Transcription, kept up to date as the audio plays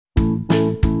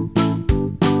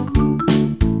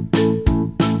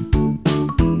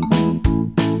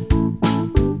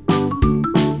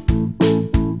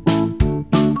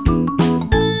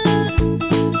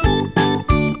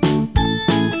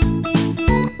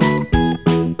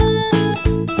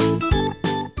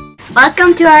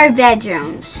Welcome to our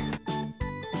bedrooms.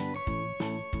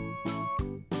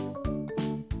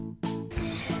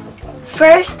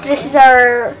 First, this is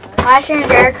our washer and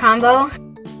dryer combo.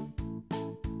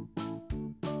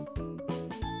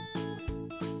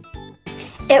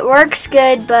 It works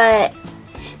good, but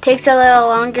takes a little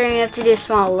longer and you have to do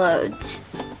small loads.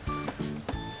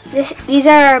 These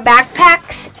are our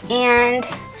backpacks, and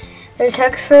there's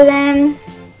hooks for them.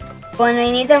 When we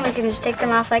need them, we can just take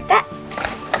them off like that.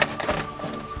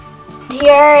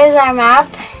 Here is our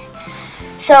map.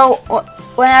 So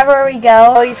whenever we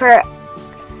go, we put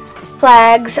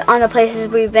flags on the places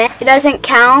we've been. It doesn't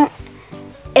count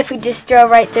if we just drove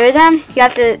right through them. You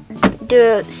have to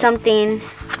do something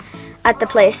at the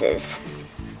places.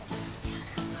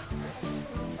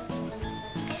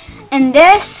 And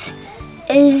this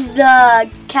is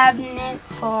the cabinet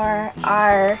for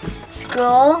our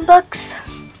school books.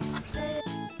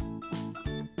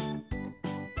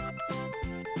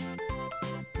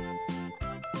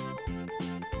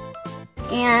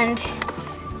 And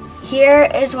here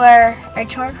is where our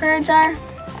chore cards are.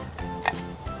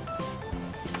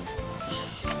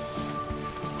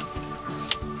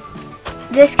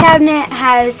 This cabinet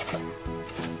has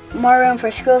more room for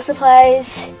school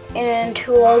supplies and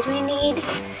tools we need.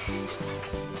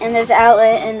 And there's an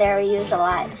outlet in there we use a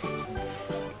lot.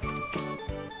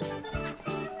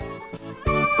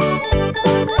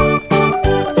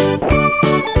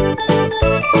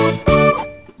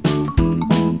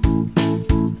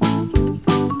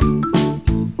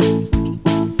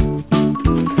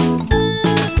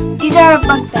 These are our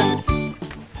bunk beds.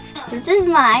 This is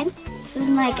mine, this is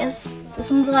Micah's,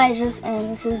 this one's Elijah's,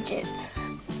 and this is Jude's.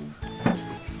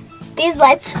 These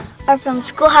lights are from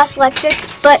Schoolhouse Electric,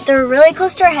 but they're really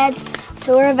close to our heads,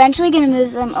 so we're eventually going to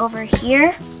move them over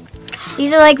here.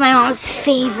 These are like my mom's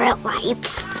favorite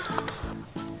lights.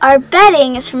 Our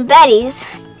bedding is from Betty's.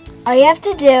 All you have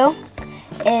to do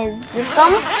is zip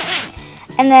them,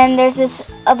 and then there's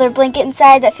this other blanket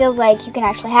inside that feels like you can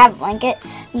actually have a blanket.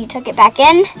 You tuck it back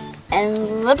in and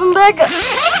zip them back up.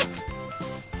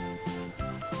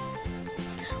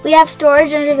 We have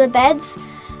storage under the beds,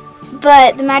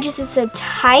 but the mattress is so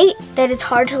tight that it's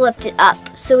hard to lift it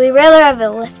up. So we rather have it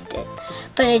lifted,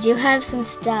 but I do have some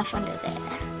stuff under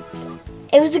there.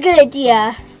 It was a good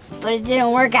idea, but it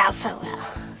didn't work out so well.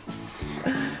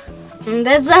 And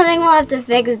that's something we'll have to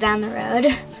fix down the road.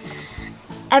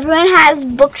 Everyone has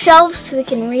bookshelves so we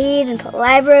can read and put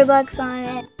library books on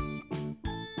it.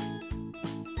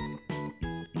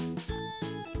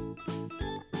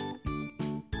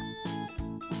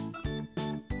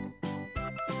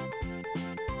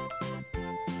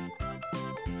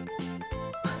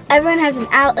 Everyone has an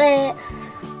outlet.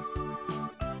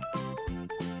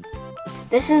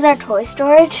 This is our toy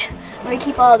storage, where we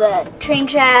keep all the train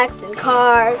tracks and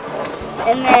cars.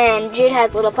 And then Jude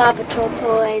has little Paw Patrol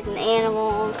toys and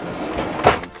animals.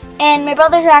 And my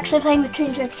brothers are actually playing with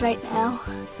train tracks right now.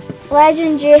 Elijah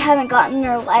and Jude haven't gotten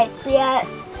their lights yet,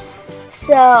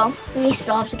 so we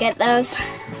still have to get those.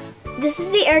 This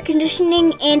is the air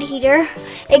conditioning and heater.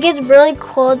 It gets really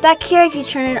cold back here if you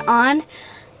turn it on.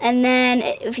 And then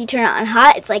if you turn it on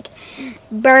hot, it's like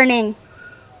burning,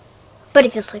 but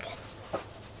it feels so good.